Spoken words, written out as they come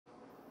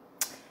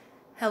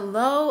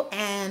Hello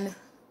and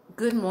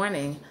good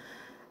morning.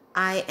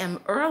 I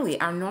am early.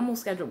 Our normal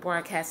scheduled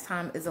broadcast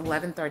time is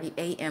 11:30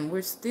 a.m.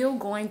 We're still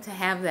going to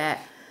have that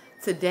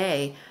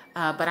today,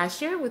 but I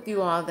shared with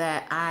you all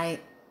that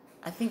I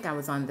think I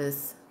was on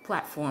this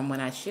platform when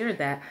I shared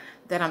that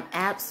I'm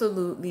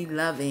absolutely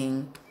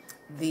loving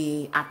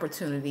the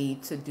opportunity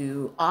to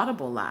do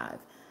Audible Live.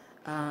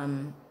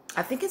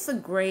 I think it's a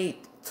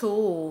great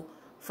tool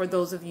for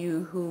those of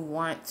you who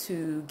want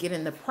to get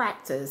in the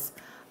practice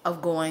of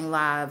going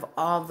live,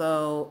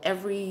 although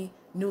every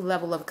new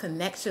level of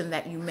connection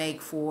that you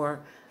make for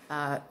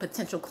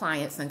potential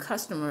clients and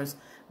customers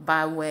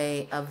by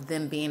way of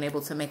them being able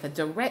to make a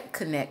direct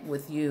connect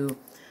with you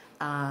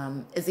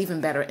is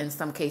even better in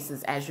some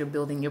cases as you're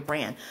building your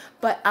brand.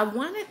 But I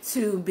wanted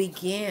to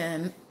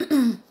begin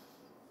the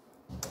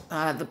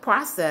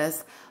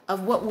process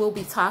of what we'll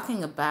be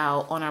talking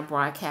about on our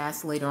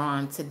broadcast later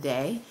on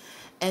today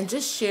and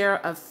just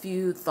share a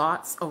few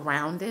thoughts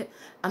around it.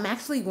 I'm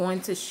actually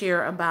going to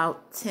share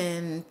about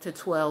 10 to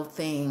 12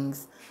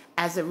 things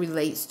as it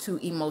relates to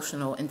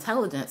emotional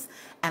intelligence.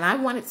 And I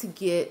wanted to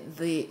get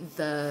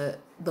the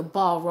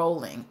ball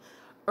rolling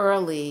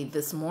early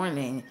this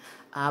morning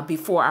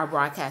before our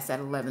broadcast at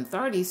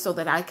 11:30 so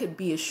that I could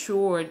be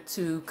assured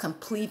to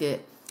complete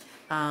it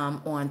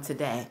on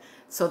today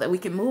so that we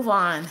can move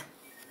on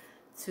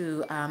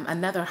to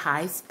another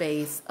high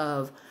space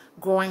of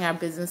growing our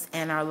business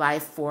and our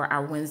life for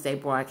our Wednesday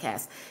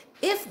broadcast.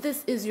 If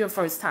this is your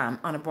first time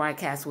on a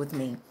broadcast with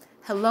me,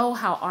 hello,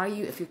 how are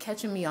you? If you're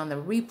catching me on the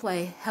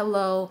replay,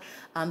 hello.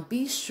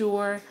 Be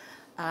sure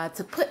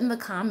to put in the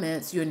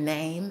comments your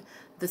name,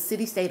 the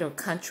city, state, or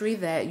country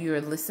that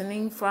you're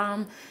listening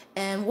from,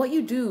 and what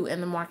you do in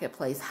the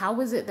marketplace.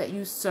 How is it that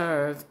you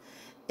serve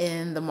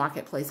in the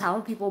marketplace? How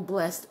are people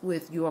blessed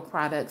with your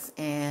products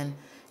and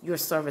your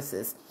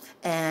services?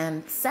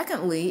 And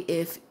secondly,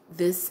 if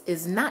this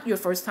is not your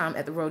first time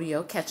at the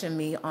rodeo, catching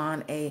me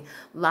on a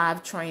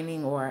live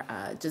training or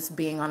just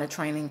being on a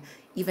training,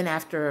 even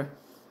after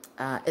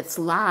it's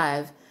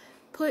live,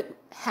 put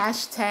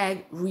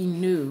hashtag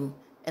renew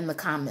in the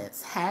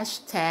comments.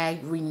 Hashtag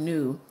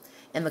renew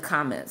in the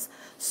comments.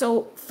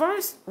 So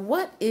first,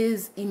 what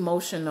is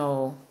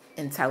emotional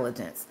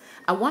intelligence?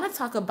 I want to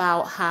talk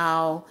about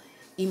how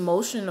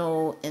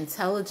emotional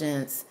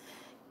intelligence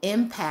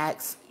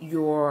impacts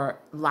your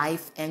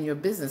life and your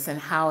business and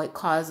how it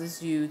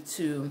causes you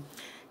to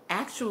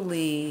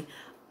actually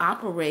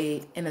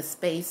operate in a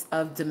space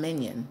of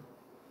dominion.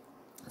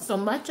 So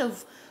much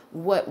of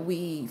what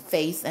we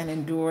face and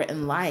endure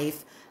in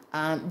life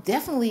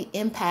definitely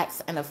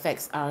impacts and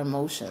affects our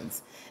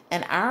emotions,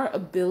 and our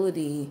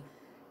ability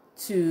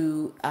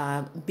to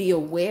be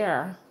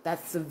aware.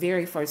 That's the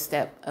very first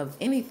step of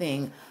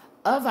anything,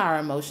 of our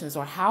emotions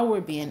or how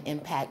we're being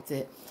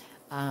impacted,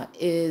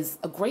 is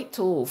a great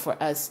tool for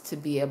us to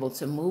be able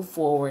to move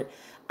forward,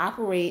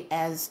 operate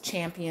as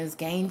champions,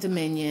 gain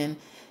dominion,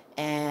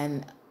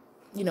 and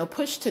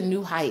push to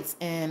new heights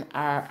in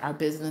our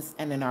business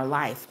and in our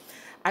life.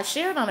 I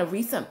shared on a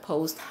recent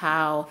post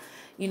how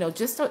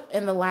just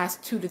in the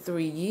last 2 to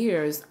 3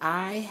 years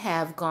I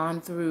have gone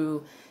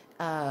through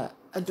a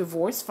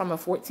divorce from a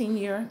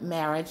 14-year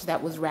marriage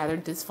that was rather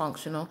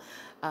dysfunctional,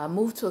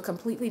 moved to a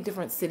completely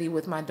different city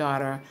with my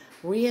daughter,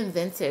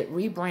 reinvented,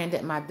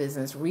 rebranded my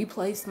business,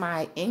 replaced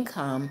my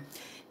income,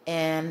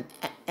 and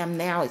am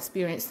now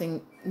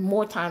experiencing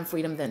more time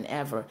freedom than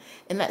ever.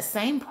 In that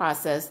same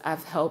process,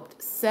 I've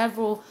helped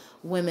several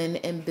women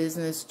in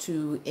business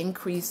to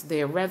increase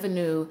their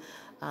revenue,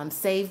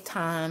 save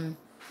time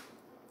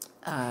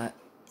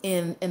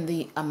in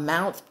the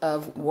amount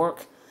of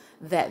work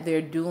that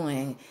they're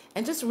doing,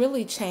 and just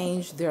really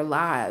change their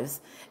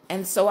lives.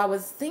 And so I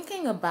was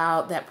thinking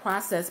about that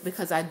process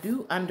because I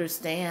do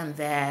understand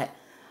that,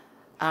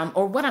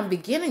 or what I'm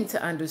beginning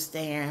to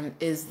understand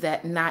is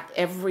that not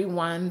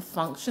everyone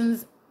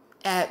functions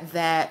at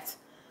that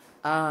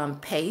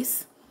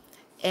pace.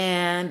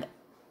 And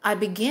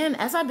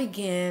as I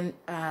began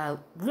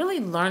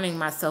really learning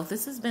myself,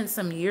 this has been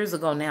some years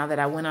ago now that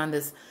I went on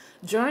this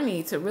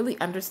journey to really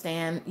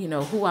understand,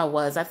 who I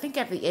was. I think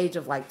at the age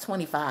of like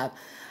 25,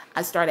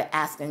 I started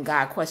asking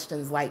God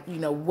questions like,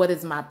 what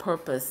is my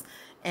purpose?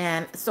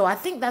 And so I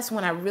think that's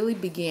when I really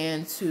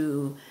began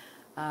to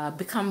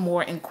become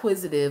more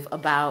inquisitive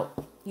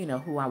about,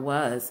 who I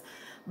was.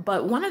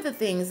 But one of the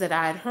things that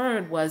I had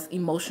heard was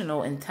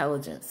emotional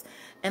intelligence.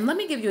 And let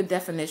me give you a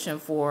definition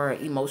for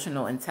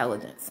emotional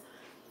intelligence.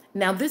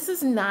 Now, this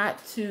is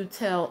not to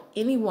tell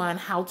anyone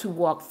how to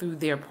walk through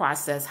their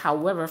process.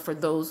 However, for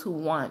those who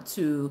want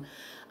to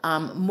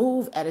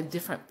move at a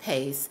different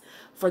pace,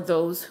 for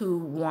those who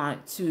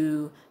want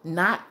to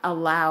not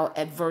allow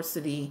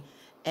adversity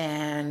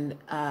and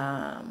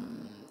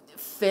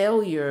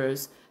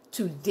failures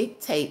to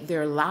dictate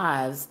their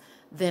lives,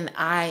 then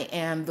I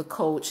am the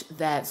coach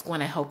that's going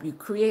to help you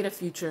create a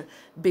future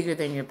bigger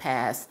than your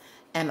past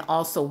and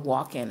also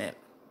walk in it.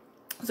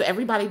 So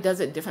everybody does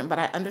it different, but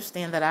I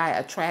understand that I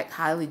attract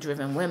highly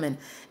driven women,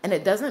 and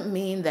it doesn't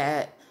mean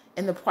that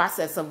in the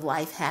process of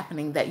life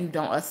happening that you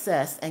don't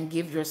assess and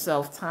give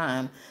yourself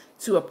time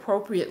to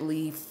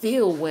appropriately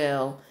feel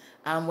well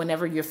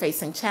whenever you're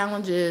facing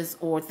challenges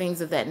or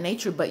things of that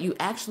nature, but you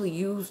actually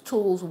use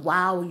tools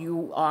while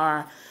you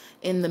are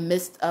in the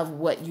midst of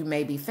what you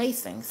may be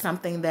facing,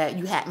 something that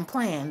you hadn't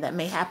planned that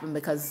may happen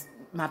because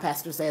my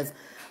pastor says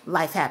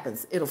life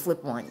happens, it'll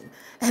flip on you.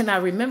 And I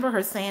remember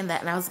her saying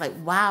that, and I was like,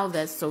 wow,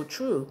 that's so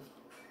true.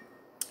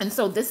 And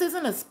so this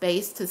isn't a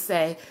space to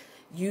say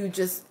you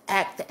just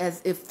act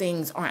as if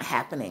things aren't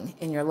happening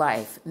in your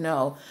life.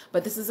 No,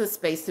 but this is a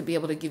space to be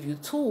able to give you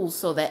tools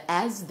so that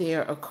as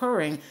they're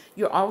occurring,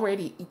 you're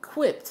already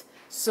equipped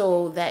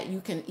so that you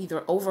can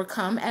either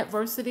overcome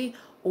adversity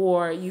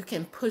or you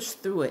can push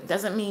through it.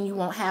 Doesn't mean you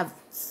won't have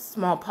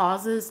small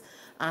pauses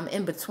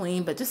in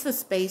between, but just a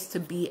space to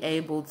be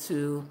able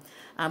to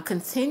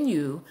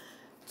continue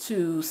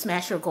to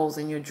smash your goals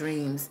and your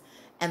dreams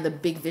and the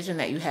big vision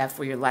that you have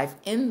for your life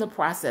in the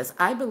process.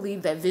 I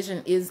believe that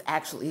vision is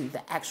actually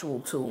the actual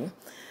tool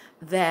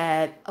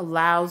that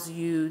allows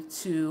you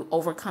to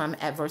overcome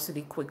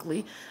adversity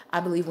quickly. I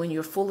believe when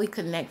you're fully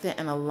connected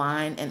and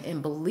aligned and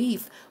in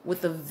belief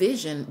with a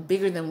vision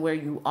bigger than where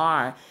you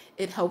are,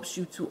 it helps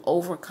you to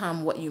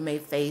overcome what you may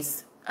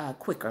face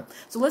quicker.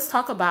 So let's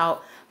talk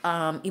about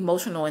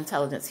emotional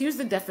intelligence. Here's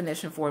the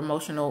definition for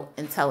emotional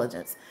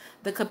intelligence: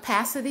 the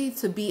capacity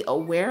to be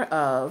aware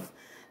of.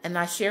 And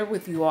I share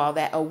with you all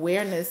that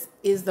awareness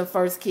is the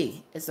first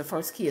key. It's the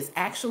first key. It's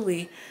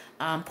actually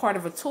part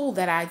of a tool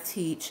that I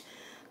teach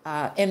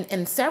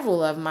in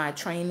several of my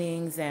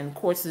trainings and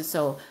courses.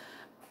 So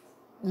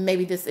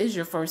maybe this is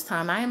your first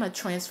time. I am a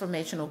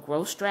transformational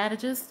growth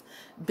strategist,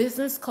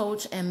 business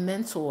coach, and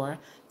mentor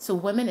to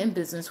women in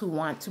business who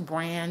want to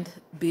brand,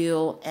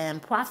 build,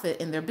 and profit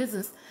in their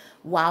business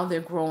while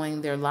they're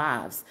growing their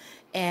lives.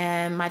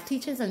 And my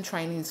teachings and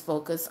trainings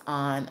focus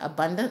on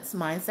abundance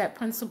mindset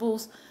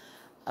principles,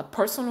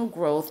 personal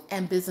growth,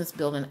 and business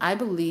building. I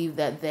believe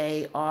that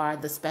they are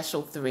the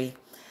special three.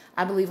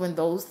 I believe when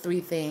those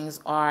three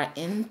things are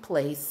in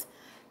place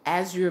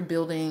as you're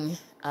building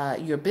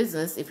your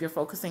business, if you're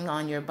focusing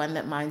on your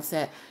abundant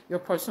mindset, your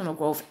personal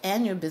growth,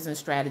 and your business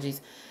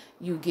strategies,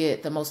 you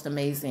get the most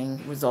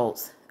amazing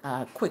results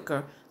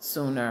quicker,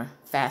 sooner,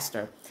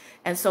 faster.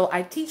 And so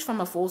I teach from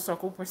a full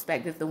circle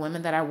perspective. The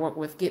women that I work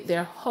with get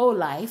their whole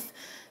life.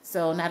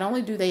 So not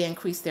only do they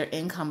increase their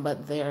income,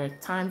 but their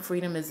time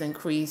freedom is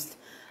increased.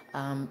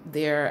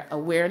 Their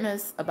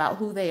awareness about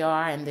who they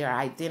are and their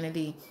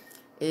identity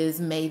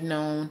is made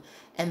known,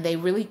 and they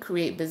really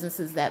create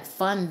businesses that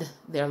fund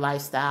their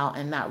lifestyle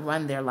and not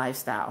run their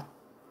lifestyle.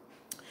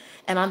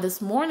 And on this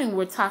morning,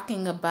 we're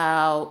talking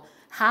about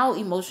how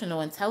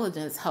emotional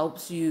intelligence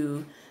helps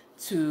you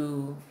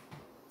to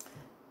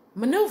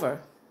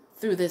maneuver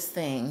through this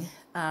thing.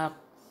 I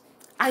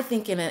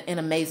think in an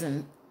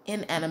amazing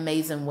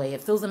way.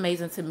 It feels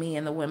amazing to me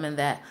and the women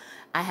that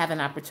I have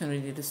an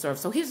opportunity to serve.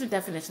 So here's the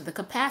definition: the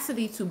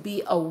capacity to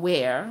be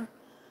aware,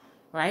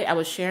 right? I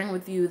was sharing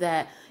with you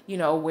that,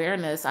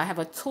 awareness. I have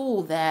a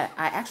tool that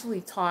I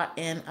actually taught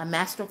in a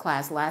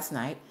masterclass last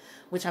night,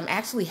 which I'm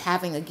actually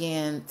having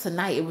again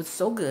tonight. It was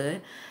so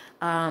good.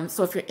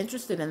 So if you're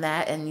interested in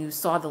that and you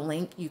saw the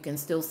link, you can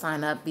still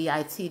sign up,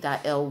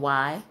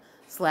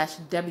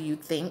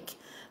 bit.ly/WThink,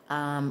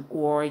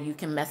 or you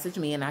can message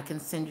me and I can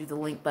send you the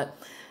link. But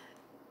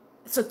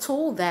it's a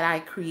tool that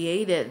I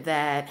created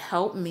that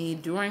helped me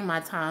during my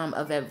time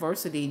of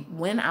adversity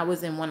when I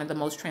was in one of the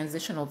most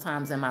transitional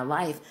times in my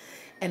life.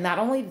 And not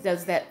only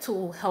does that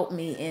tool help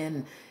me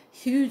in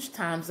huge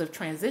times of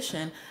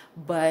transition,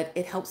 but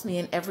it helps me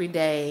in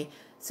everyday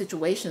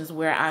situations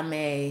where I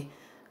may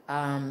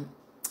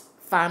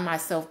find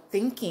myself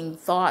thinking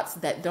thoughts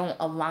that don't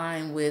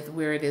align with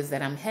where it is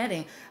that I'm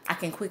heading. I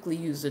can quickly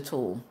use the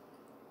tool.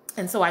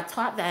 And so I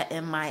taught that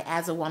in my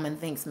As a Woman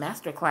Thinks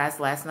masterclass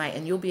last night,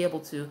 and you'll be able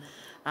to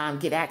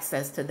get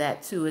access to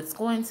that too. It's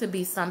going to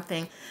be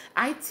something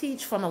I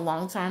teach from a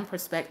long-term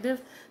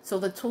perspective. So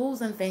the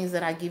tools and things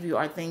that I give you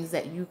are things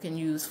that you can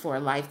use for a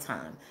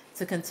lifetime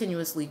to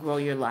continuously grow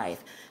your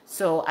life.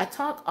 So I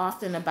talk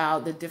often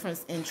about the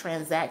difference in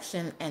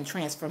transaction and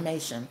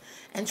transformation.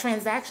 And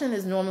transaction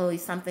is normally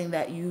something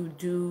that you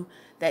do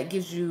that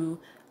gives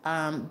you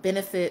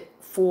benefit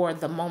for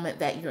the moment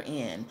that you're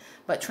in.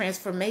 But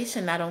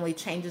transformation not only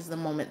changes the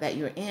moment that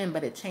you're in,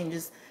 but it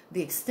changes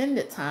the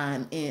extended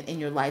time in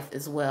your life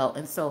as well.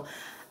 And so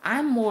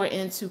I'm more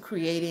into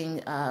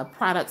creating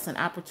products and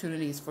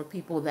opportunities for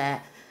people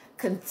that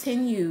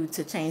continue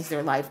to change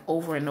their life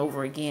over and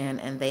over again,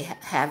 and they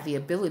have the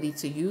ability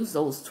to use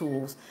those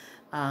tools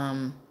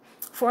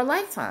for a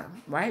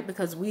lifetime, right?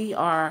 Because we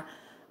are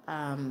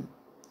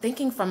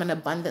thinking from an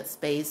abundant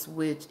space,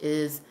 which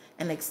is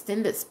an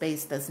extended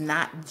space that's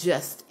not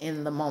just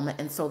in the moment.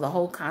 And so the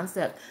whole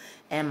concept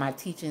and my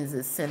teachings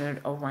is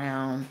centered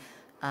around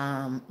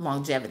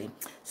longevity.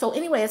 So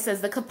anyway, it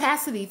says the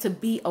capacity to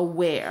be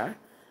aware,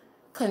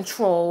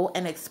 control,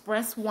 and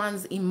express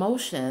one's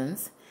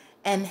emotions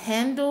and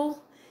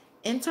handle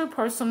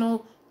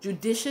interpersonal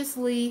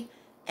judiciously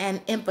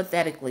and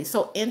empathetically.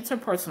 So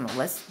interpersonal,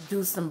 let's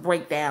do some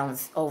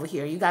breakdowns over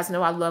here. You guys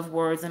know I love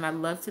words and I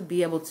love to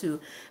be able to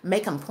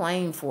make them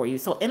plain for you.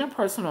 So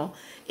interpersonal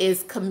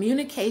is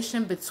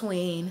communication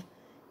between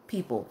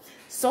people.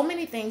 So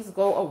many things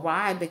go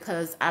awry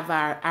because of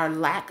our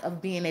lack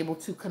of being able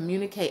to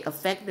communicate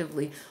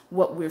effectively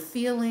what we're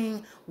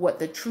feeling, what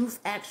the truth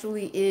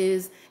actually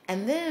is.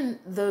 And then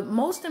the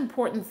most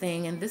important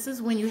thing, and this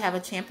is when you have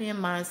a champion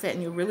mindset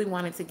and you're really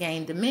wanting to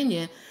gain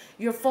dominion,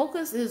 your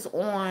focus is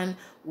on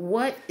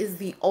what is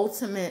the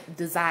ultimate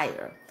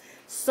desire.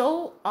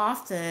 So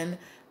often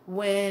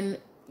when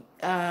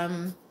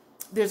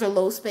there's a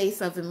low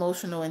space of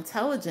emotional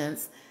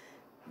intelligence,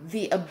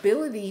 the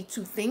ability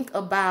to think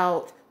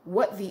about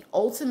what the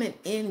ultimate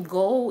end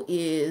goal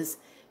is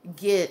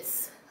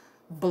gets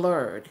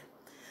blurred.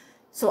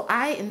 So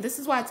and this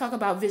is why I talk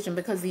about vision,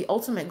 because the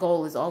ultimate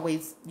goal is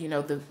always,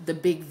 the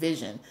big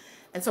vision.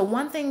 And so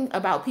one thing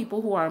about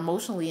people who are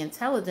emotionally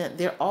intelligent,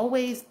 they're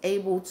always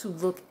able to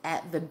look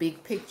at the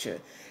big picture.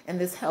 And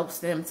this helps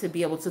them to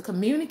be able to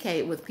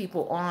communicate with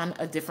people on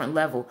a different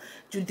level.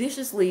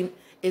 Judiciously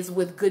is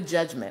with good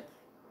judgment,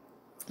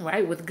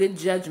 right? With good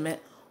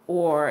judgment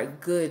or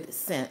good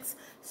sense.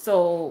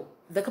 So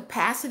the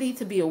capacity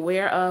to be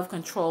aware of,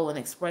 control, and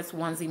express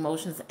one's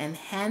emotions and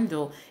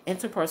handle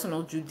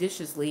interpersonal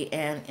judiciously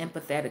and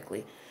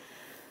empathetically.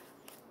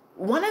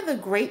 One of the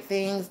great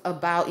things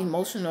about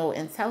emotional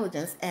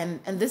intelligence,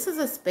 and this is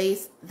a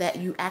space that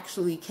you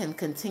actually can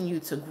continue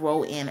to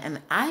grow in,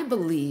 and I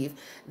believe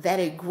that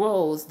it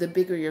grows the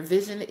bigger your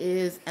vision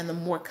is and the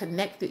more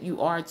connected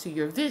you are to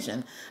your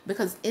vision,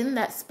 because in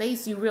that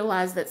space you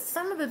realize that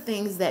some of the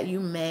things that you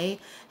may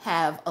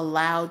have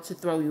allowed to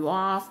throw you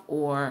off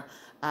or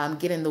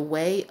get in the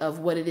way of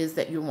what it is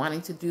that you're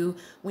wanting to do,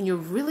 when you're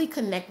really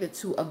connected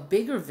to a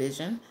bigger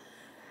vision,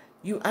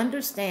 you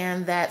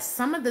understand that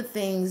some of the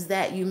things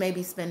that you may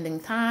be spending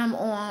time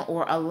on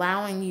or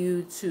allowing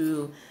you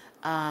to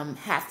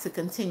have to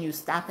continue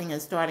stopping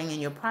and starting in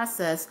your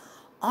process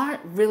aren't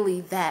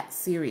really that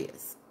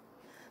serious.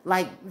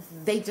 Like,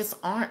 they just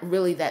aren't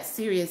really that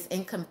serious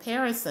in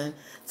comparison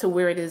to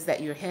where it is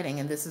that you're heading.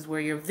 And this is where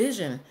your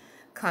vision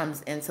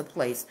comes into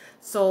place.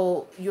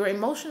 So your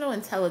emotional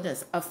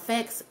intelligence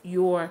affects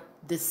your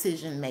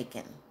decision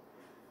making.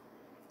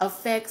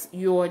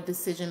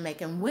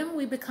 When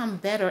we become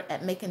better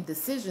at making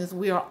decisions,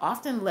 we are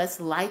often less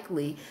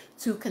likely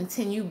to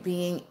continue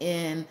being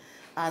in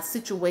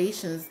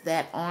situations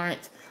that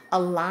aren't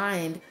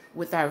aligned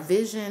with our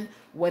vision,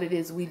 what it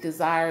is we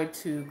desire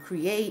to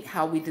create,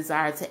 how we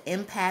desire to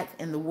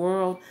impact in the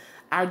world.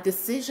 Our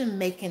decision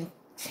making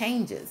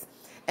changes.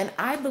 And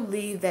I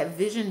believe that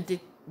vision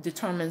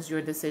determines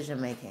your decision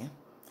making.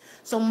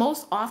 So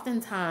most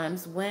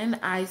oftentimes when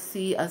I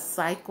see a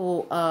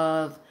cycle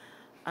of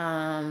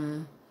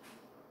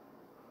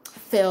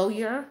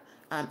failure,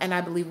 and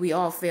I believe we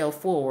all fail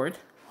forward,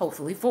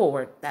 hopefully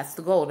forward. That's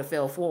the goal, to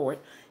fail forward.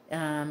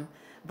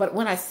 But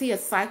when I see a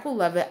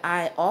cycle of it,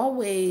 I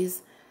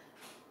always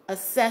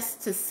assess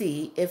to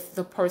see if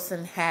the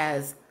person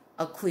has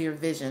a clear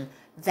vision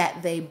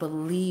that they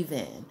believe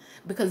in,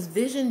 because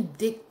vision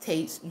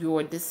dictates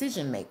your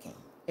decision making.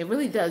 It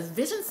really does.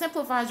 Vision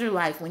simplifies your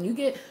life. When you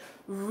get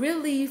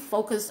really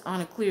focused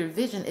on a clear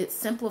vision, it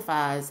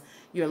simplifies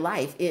your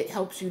life. It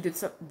helps you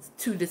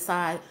to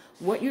decide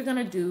what you're going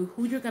to do,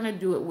 who you're going to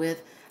do it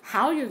with,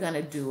 how you're going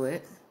to do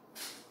it,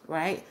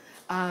 right?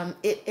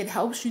 It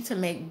helps you to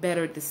make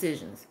better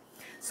decisions.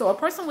 So a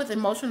person with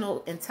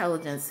emotional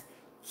intelligence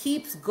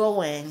keeps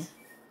going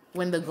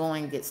when the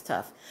going gets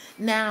tough.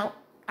 Now,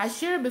 I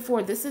shared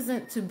before, this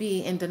isn't to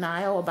be in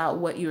denial about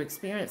what you're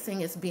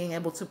experiencing. It's being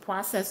able to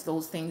process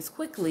those things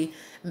quickly,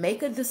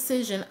 make a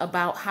decision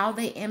about how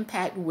they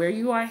impact where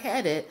you are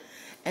headed,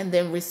 and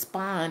then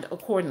respond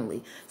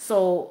accordingly.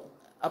 So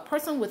a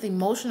person with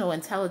emotional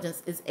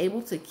intelligence is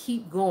able to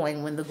keep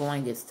going when the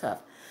going gets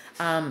tough.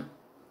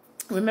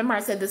 Remember, I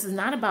said this is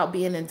not about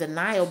being in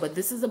denial, but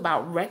this is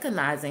about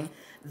recognizing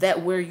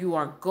that where you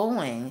are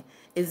going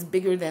is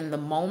bigger than the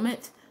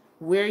moment,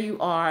 where you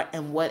are,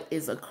 and what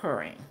is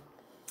occurring.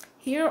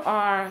 Here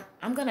are,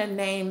 I'm going to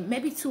name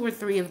maybe 2 or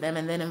 3 of them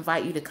and then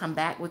invite you to come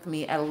back with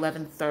me at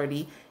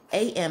 11:30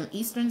 a.m.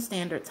 Eastern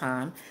Standard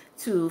Time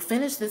to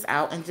finish this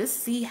out and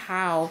just see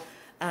how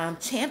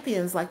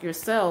champions like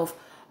yourself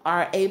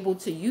are able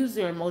to use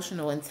their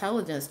emotional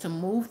intelligence to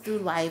move through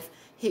life,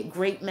 hit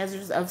great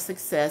measures of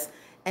success,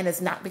 and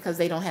it's not because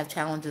they don't have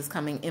challenges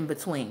coming in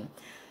between.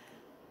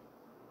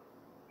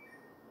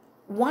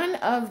 One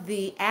of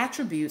the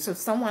attributes of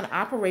someone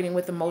operating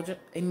with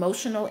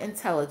emotional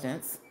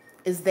intelligence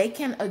is they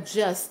can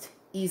adjust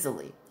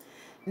easily.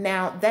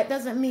 Now, that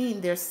doesn't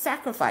mean they're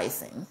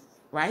sacrificing,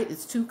 right?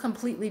 It's 2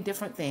 completely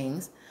different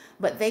things,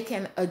 but they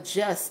can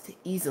adjust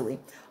easily.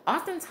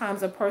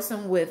 Oftentimes, a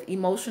person with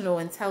emotional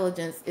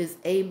intelligence is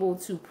able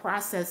to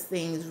process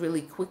things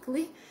really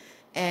quickly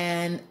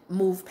and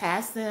move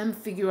past them,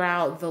 figure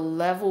out the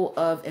level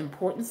of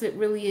importance it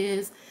really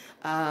is,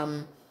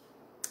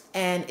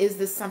 and is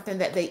this something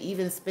that they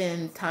even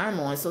spend time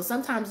on? So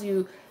sometimes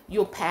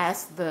you'll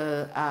pass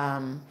the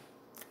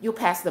you'll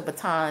pass the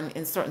baton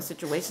in certain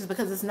situations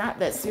because it's not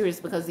that serious,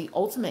 because the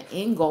ultimate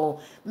end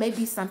goal may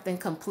be something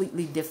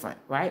completely different,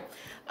 right?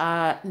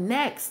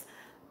 Next,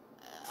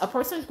 a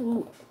person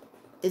who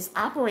is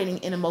operating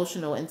in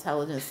emotional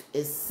intelligence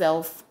is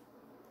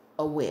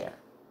self-aware.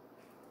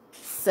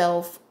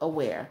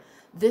 Self-aware.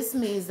 This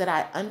means that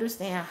I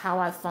understand how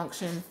I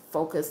function,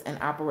 focus, and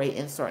operate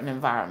in certain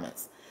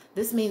environments.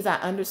 This means I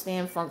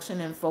understand,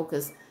 function, and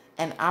focus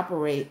and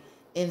operate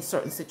in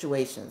certain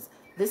situations.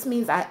 This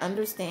means I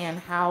understand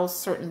how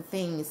certain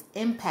things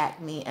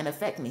impact me and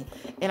affect me.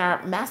 In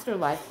our Master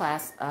Life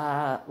class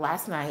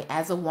last night,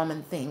 As a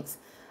Woman Thinks,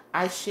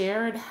 I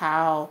shared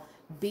how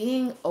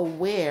being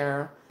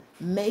aware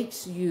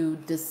makes you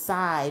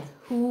decide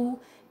who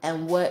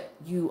and what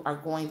you are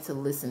going to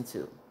listen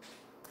to.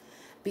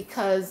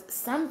 Because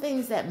some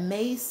things that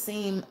may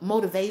seem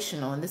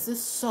motivational, and this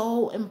is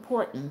so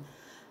important,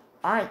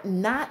 are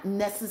not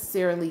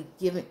necessarily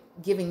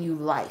giving you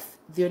life.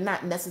 They're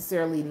not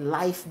necessarily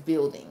life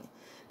building.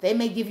 They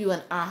may give you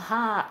an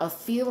aha, a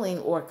feeling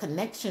or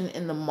connection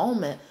in the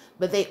moment,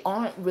 but they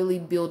aren't really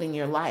building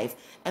your life.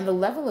 And the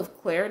level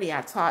of clarity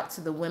I taught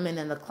to the women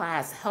in the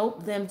class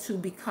helped them to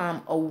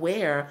become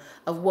aware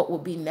of what will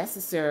be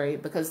necessary,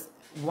 because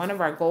one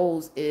of our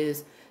goals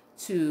is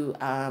to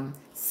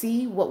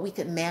see what we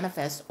could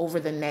manifest over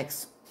the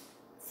next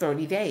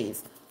 30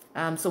 days.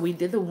 So we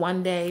did the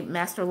 1-day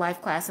Master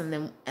Life class and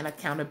then an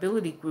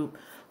accountability group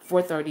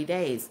for 30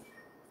 days.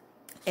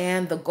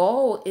 And the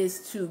goal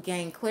is to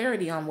gain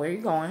clarity on where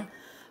you're going,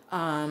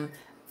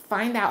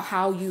 find out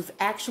how you've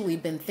actually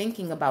been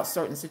thinking about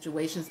certain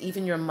situations,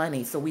 even your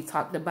money. So we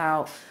talked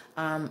about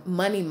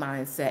money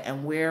mindset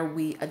and where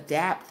we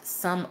adapt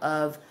some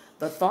of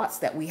the thoughts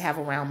that we have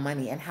around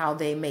money and how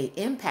they may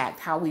impact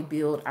how we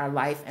build our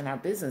life and our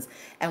business.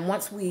 And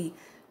once we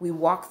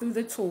walk through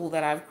the tool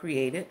that I've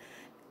created,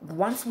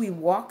 once we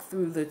walk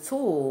through the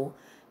tool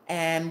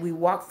and we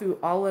walk through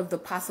all of the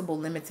possible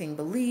limiting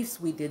beliefs,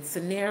 we did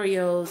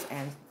scenarios,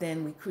 and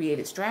then we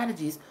created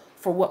strategies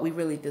for what we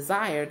really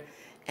desired.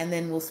 And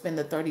then we'll spend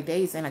the 30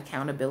 days in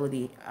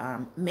accountability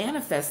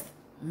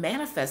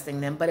manifesting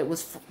them. But it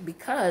was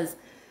because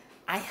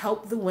I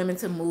helped the women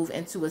to move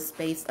into a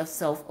space of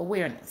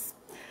self-awareness.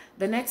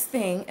 The next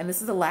thing, and this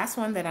is the last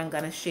one that I'm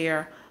going to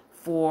share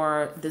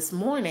for this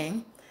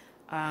morning,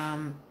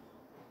 a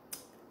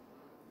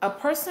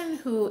person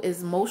who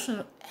is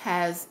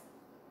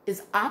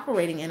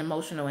operating in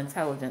emotional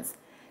intelligence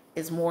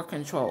is more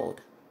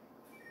controlled,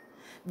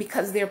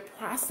 because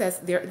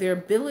their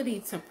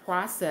ability to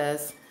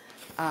process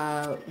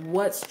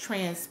what's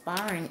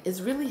transpiring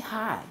is really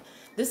high.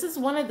 This is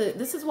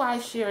why I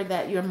share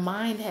that your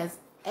mind has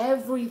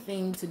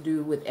everything to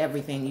do with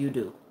everything you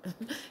do.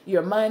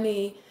 Your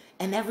money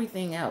and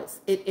everything else.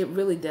 It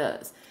really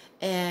does.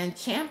 And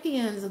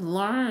champions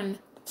learn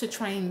to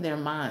train their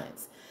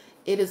minds.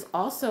 It is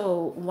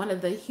also one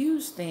of the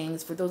huge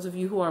things for those of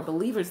you who are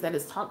believers that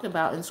is talked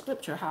about in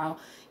scripture, how,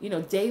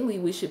 daily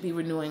we should be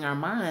renewing our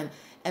mind.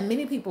 And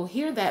many people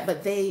hear that,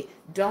 but they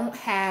don't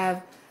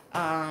have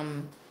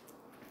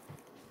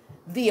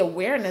the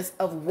awareness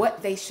of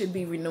what they should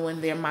be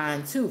renewing their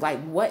mind to. Like,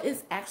 what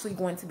is actually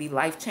going to be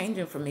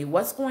life-changing for me?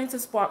 What's going to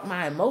spark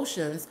my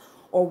emotions,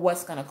 or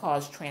what's going to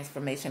cause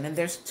transformation? And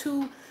there's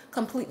two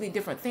completely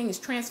different things.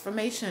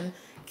 Transformation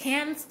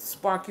can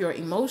spark your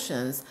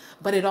emotions,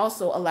 but it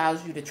also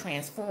allows you to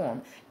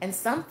transform. And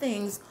some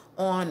things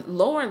on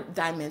lower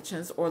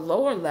dimensions or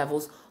lower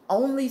levels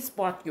only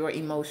spark your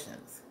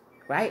emotions,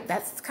 right?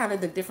 That's kind of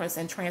the difference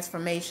in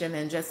transformation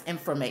and just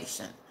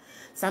information.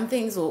 Some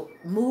things will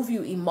move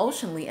you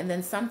emotionally, and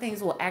then some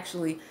things will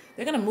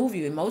they're going to move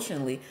you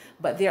emotionally,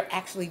 but they're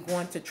actually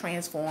going to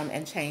transform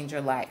and change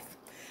your life.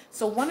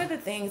 So one of the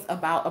things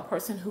about a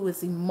person who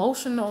is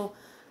emotional,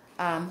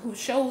 who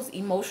shows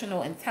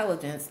emotional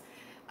intelligence,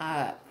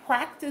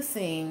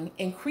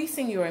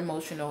 increasing your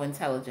emotional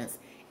intelligence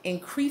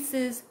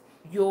increases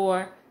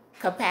your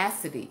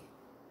capacity.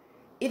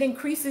 It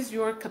increases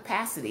your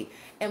capacity.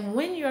 And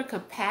when your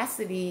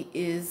capacity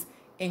is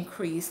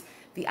increased,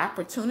 the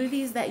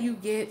opportunities that you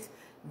get,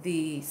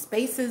 the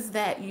spaces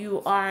that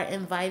you are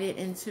invited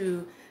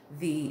into,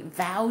 the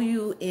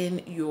value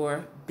in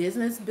your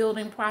business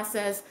building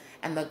process,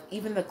 and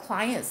even the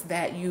clients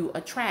that you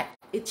attract,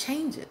 it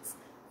changes,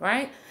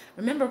 right?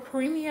 Remember,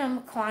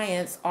 premium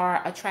clients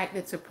are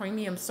attracted to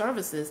premium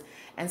services,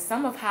 and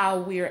some of how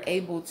we are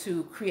able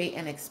to create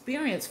an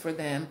experience for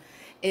them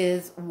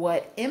is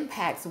what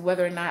impacts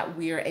whether or not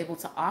we are able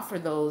to offer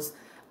those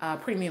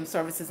premium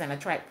services and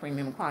attract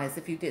premium clients.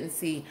 If you didn't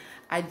see,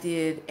 I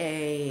did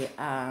a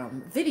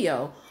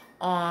video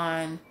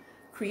on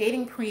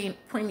creating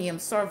premium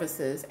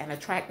services and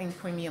attracting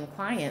premium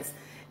clients,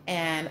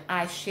 and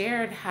I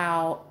shared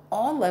how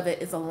all of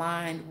it is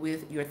aligned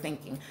with your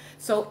thinking.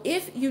 So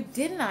if you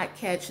did not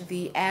catch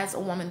the As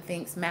a Woman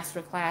Thinks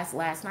masterclass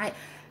last night,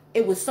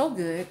 it was so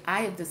good,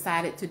 I have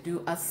decided to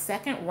do a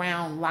second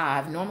round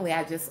live. Normally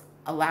I just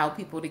allow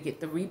people to get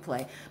the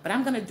replay, but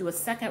I'm going to do a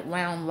second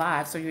round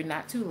live, so you're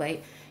not too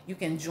late. You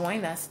can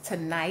join us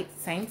tonight,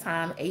 same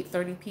time,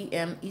 8:30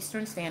 p.m.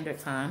 Eastern Standard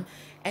Time.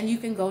 And you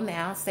can go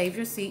now, save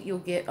your seat. You'll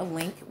get a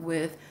link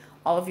with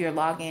all of your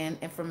login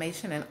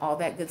information and all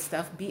that good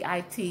stuff.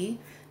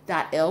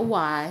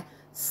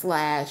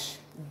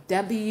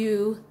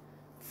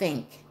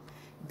 bit.ly/WThink.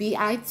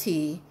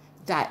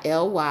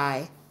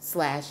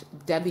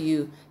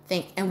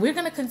 bit.ly/WThink. And we're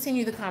going to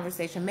continue the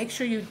conversation. Make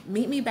sure you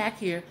meet me back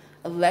here,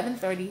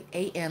 11:30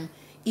 a.m.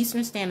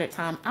 Eastern Standard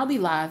Time. I'll be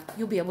live.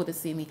 You'll be able to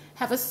see me.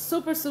 Have a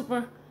super,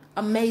 super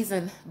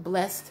amazing,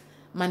 blessed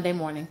Monday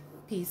morning.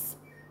 Peace.